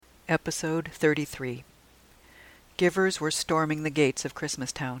Episode 33. Givers were storming the gates of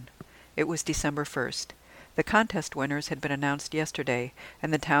Christmastown. It was December 1st. The contest winners had been announced yesterday,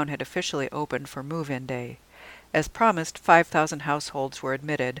 and the town had officially opened for move-in day. As promised, 5,000 households were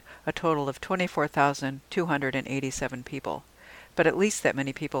admitted, a total of 24,287 people. But at least that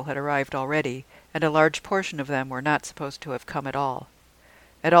many people had arrived already, and a large portion of them were not supposed to have come at all.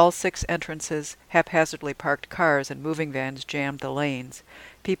 At all 6 entrances, haphazardly parked cars and moving vans jammed the lanes.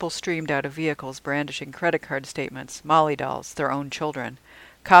 People streamed out of vehicles brandishing credit card statements, Molly dolls, their own children.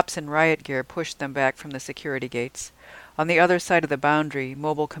 Cops in riot gear pushed them back from the security gates. On the other side of the boundary,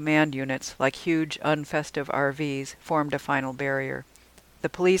 mobile command units, like huge, unfestive RVs, formed a final barrier. The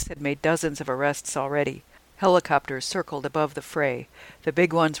police had made dozens of arrests already. Helicopters circled above the fray. The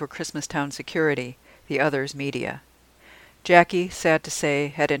big ones were Christmastown security, the others media. Jackie, sad to say,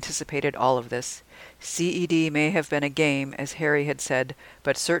 had anticipated all of this. CED may have been a game, as Harry had said,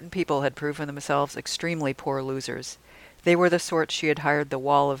 but certain people had proven themselves extremely poor losers. They were the sort she had hired the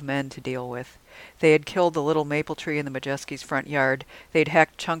wall of men to deal with. They had killed the little maple tree in the Majeskis' front yard. They'd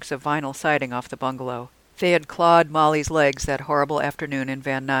hacked chunks of vinyl siding off the bungalow. They had clawed Molly's legs that horrible afternoon in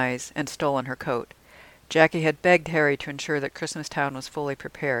Van Nuys and stolen her coat. Jackie had begged Harry to ensure that Christmastown was fully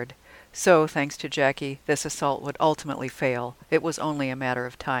prepared. So, thanks to Jackie, this assault would ultimately fail. It was only a matter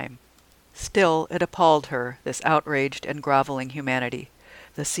of time. Still, it appalled her, this outraged and groveling humanity.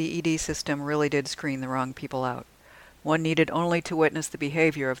 The CED system really did screen the wrong people out. One needed only to witness the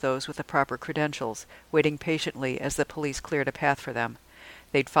behavior of those with the proper credentials, waiting patiently as the police cleared a path for them.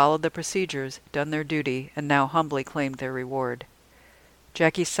 They'd followed the procedures, done their duty, and now humbly claimed their reward.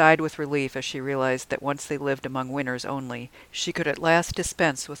 Jackie sighed with relief as she realized that once they lived among winners only, she could at last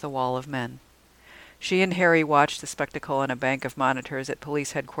dispense with a wall of men. She and Harry watched the spectacle on a bank of monitors at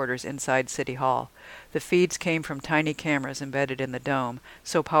police headquarters inside City Hall. The feeds came from tiny cameras embedded in the dome,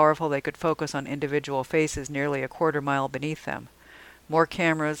 so powerful they could focus on individual faces nearly a quarter-mile beneath them. More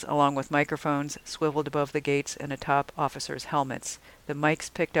cameras, along with microphones, swiveled above the gates and atop officers' helmets. The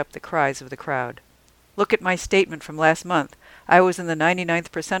mics picked up the cries of the crowd. "Look at my statement from last month. I was in the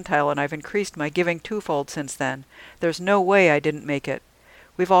 99th percentile and I've increased my giving twofold since then. There's no way I didn't make it.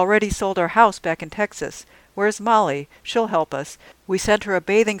 We've already sold our house back in Texas. Where's Molly? She'll help us. We sent her a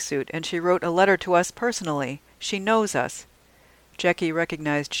bathing suit and she wrote a letter to us personally. She knows us." Jackie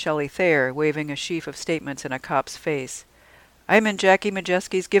recognized Shelley Thayer waving a sheaf of statements in a cop's face. "I'm in Jackie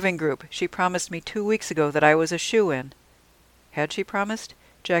Majeskis's giving group. She promised me 2 weeks ago that I was a shoo-in." Had she promised?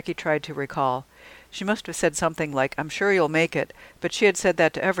 Jackie tried to recall. She must have said something like, "I'm sure you'll make it," but she had said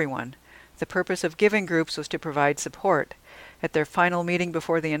that to everyone. The purpose of giving groups was to provide support. At their final meeting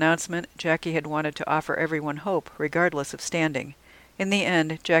before the announcement, Jackie had wanted to offer everyone hope, regardless of standing. In the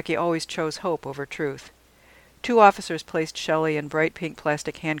end, Jackie always chose hope over truth. 2 officers placed Shelley in bright pink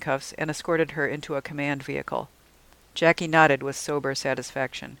plastic handcuffs and escorted her into a command vehicle. Jackie nodded with sober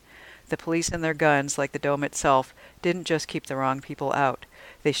satisfaction. The police and their guns, like the dome itself, didn't just keep the wrong people out.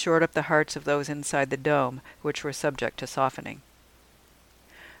 They shored up the hearts of those inside the dome, which were subject to softening.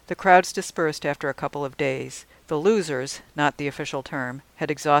 The crowds dispersed after a couple of days. The losers, not the official term,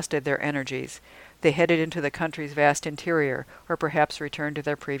 had exhausted their energies. They headed into the country's vast interior, or perhaps returned to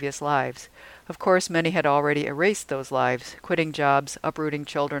their previous lives. Of course, many had already erased those lives, quitting jobs, uprooting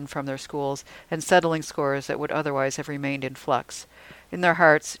children from their schools, and settling scores that would otherwise have remained in flux. In their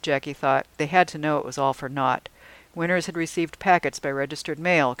hearts, Jackie thought, they had to know it was all for naught. Winners had received packets by registered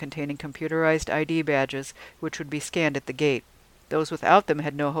mail containing computerized ID badges which would be scanned at the gate. Those without them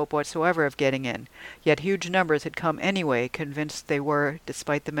had no hope whatsoever of getting in, yet huge numbers had come anyway, convinced they were,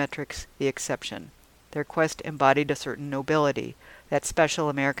 despite the metrics, the exception. Their quest embodied a certain nobility, that special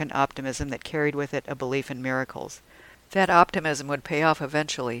American optimism that carried with it a belief in miracles. That optimism would pay off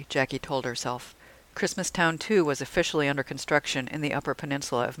eventually, Jackie told herself. Christmastown, too, was officially under construction in the Upper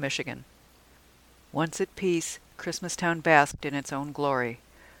Peninsula of Michigan. Once at peace, Christmastown basked in its own glory.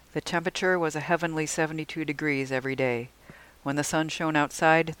 The temperature was a heavenly 72 degrees every day. When the sun shone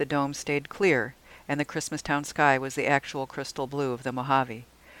outside, the dome stayed clear, and the Christmastown sky was the actual crystal blue of the Mojave.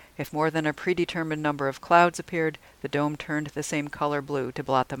 If more than a predetermined number of clouds appeared, the dome turned the same color blue to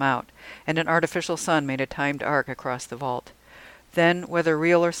blot them out, and an artificial sun made a timed arc across the vault. Then, whether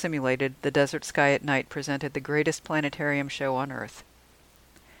real or simulated, the desert sky at night presented the greatest planetarium show on Earth.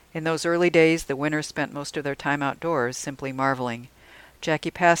 In those early days, the winners spent most of their time outdoors, simply marveling. Jackie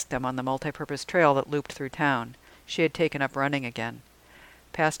passed them on the multipurpose trail that looped through town. She had taken up running again.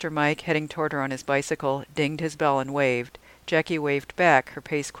 Pastor Mike, heading toward her on his bicycle, dinged his bell and waved. Jackie waved back, her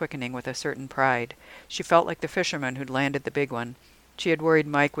pace quickening with a certain pride. She felt like the fisherman who'd landed the big one. She had worried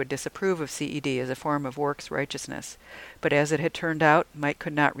Mike would disapprove of CED as a form of works righteousness, but as it had turned out, Mike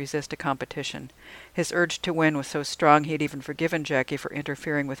could not resist a competition. His urge to win was so strong he had even forgiven Jackie for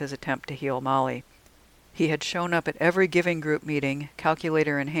interfering with his attempt to heal Molly. He had shown up at every giving group meeting,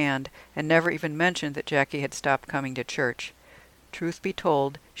 calculator in hand, and never even mentioned that Jackie had stopped coming to church. Truth be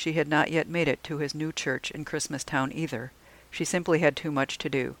told, she had not yet made it to his new church in Christmastown either. She simply had too much to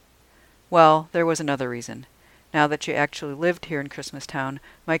do. Well, there was another reason. Now that she actually lived here in Christmastown,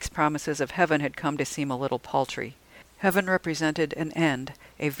 Mike's promises of heaven had come to seem a little paltry. Heaven represented an end,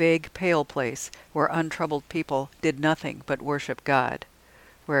 a vague, pale place where untroubled people did nothing but worship God.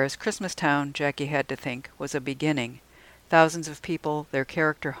 Whereas Christmastown, Jackie had to think, was a beginning. Thousands of people, their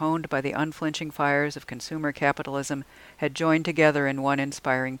character honed by the unflinching fires of consumer capitalism, had joined together in one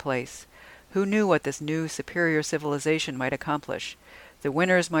inspiring place. Who knew what this new, superior civilization might accomplish? The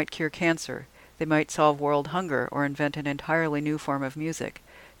winners might cure cancer. They might solve world hunger or invent an entirely new form of music.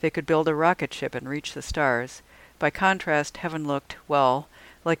 They could build a rocket ship and reach the stars. By contrast, heaven looked, well,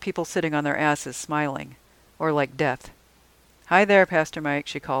 like people sitting on their asses smiling. Or like death. "Hi there, Pastor Mike,"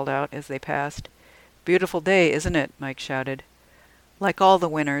 she called out as they passed. "Beautiful day, isn't it?" Mike shouted. Like all the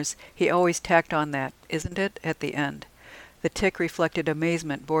winners, he always tacked on that "isn't it?" at the end. The tick reflected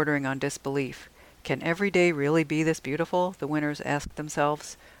amazement bordering on disbelief. Can every day really be this beautiful? The winners asked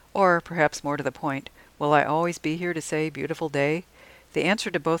themselves. Or, perhaps more to the point, will I always be here to say beautiful day? The answer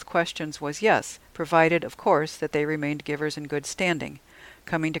to both questions was yes, provided, of course, that they remained givers in good standing.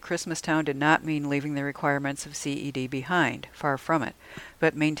 Coming to Christmastown did not mean leaving the requirements of CED behind, far from it,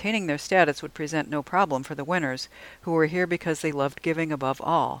 but maintaining their status would present no problem for the winners, who were here because they loved giving above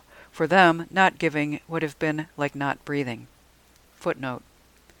all. For them, not giving would have been like not breathing. Footnote.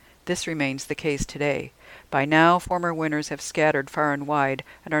 This remains the case today. By now, former winners have scattered far and wide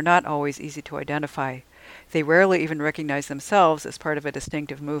and are not always easy to identify. They rarely even recognize themselves as part of a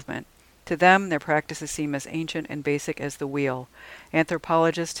distinctive movement. To them, their practices seem as ancient and basic as the wheel.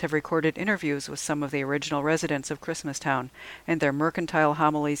 Anthropologists have recorded interviews with some of the original residents of Christmastown, and their mercantile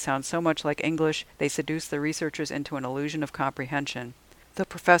homilies sound so much like English they seduce the researchers into an illusion of comprehension. The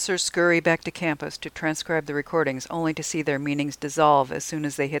professors scurry back to campus to transcribe the recordings only to see their meanings dissolve as soon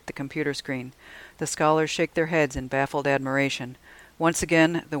as they hit the computer screen. The scholars shake their heads in baffled admiration. Once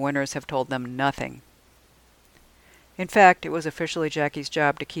again, the winners have told them nothing. In fact, it was officially Jackie's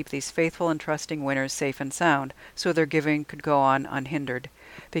job to keep these faithful and trusting winners safe and sound, so their giving could go on unhindered,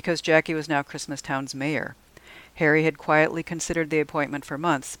 because Jackie was now Christmastown's mayor. Harry had quietly considered the appointment for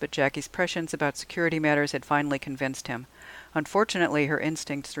months, but Jackie's prescience about security matters had finally convinced him. Unfortunately, her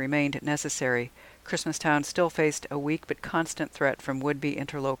instincts remained necessary. Christmastown still faced a weak but constant threat from would-be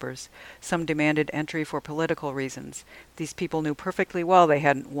interlopers. Some demanded entry for political reasons. These people knew perfectly well they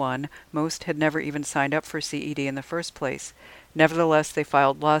hadn't won. Most had never even signed up for CED in the first place. Nevertheless, they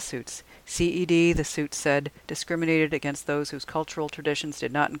filed lawsuits. CED, the suit said, discriminated against those whose cultural traditions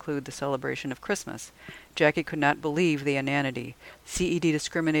did not include the celebration of Christmas. Jackie could not believe the inanity. CED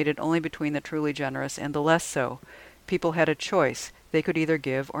discriminated only between the truly generous and the less so. People had a choice. They could either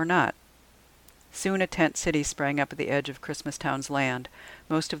give or not. Soon a tent city sprang up at the edge of Christmastown's land.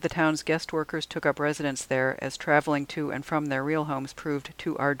 Most of the town's guest workers took up residence there, as traveling to and from their real homes proved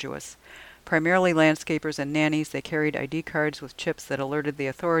too arduous. Primarily landscapers and nannies, they carried ID cards with chips that alerted the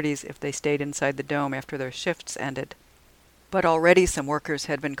authorities if they stayed inside the dome after their shifts ended. But already some workers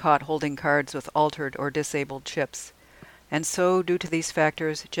had been caught holding cards with altered or disabled chips. And so, due to these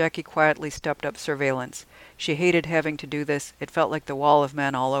factors, Jackie quietly stepped up surveillance. She hated having to do this. It felt like the Wall of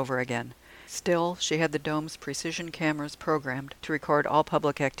Men all over again. Still, she had the dome's precision cameras programmed to record all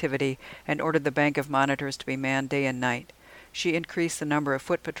public activity and ordered the bank of monitors to be manned day and night. She increased the number of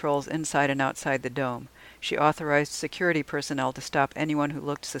foot patrols inside and outside the dome. She authorized security personnel to stop anyone who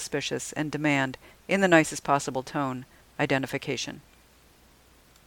looked suspicious and demand, in the nicest possible tone, identification.